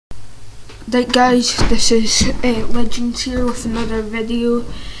Right guys, this is Legends here with another video.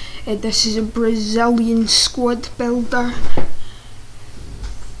 This is a Brazilian squad builder.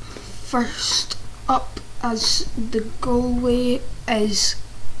 First up as the goalie is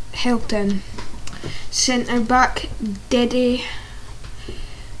Hilton. Centre back Dede.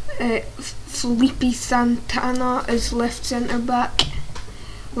 Felipe Santana is left centre back.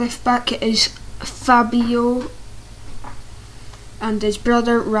 Left back is Fabio and his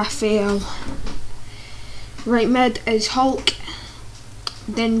brother Rafael. Right mid is Hulk.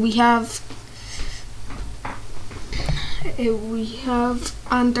 Then we have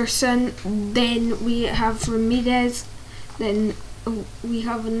Anderson. Then we have Ramirez. Then we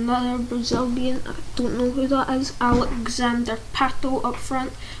have another Brazilian, I don't know who that is, Alexander Pato up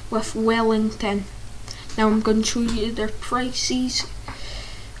front with Wellington. Now I'm going to show you their prices.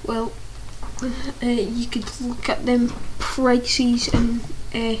 Well, you could look at them prices and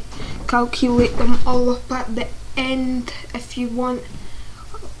calculate them all up at the end if you want.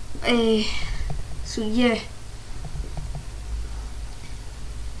 So yeah,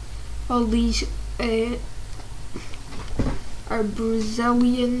 all these are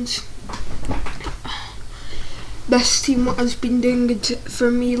Brazilians. This team has been doing good for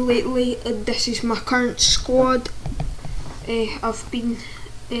me lately. This is my current squad. I've been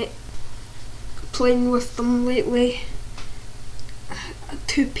playing with them lately.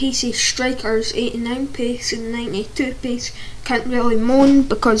 2 pacey strikers, 89 pace and 92 pace. Can't really moan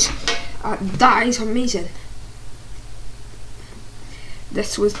because that is amazing.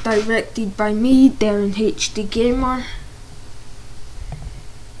 This was directed by me, Darren HD Gamer.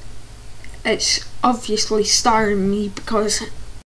 It's obviously starring me because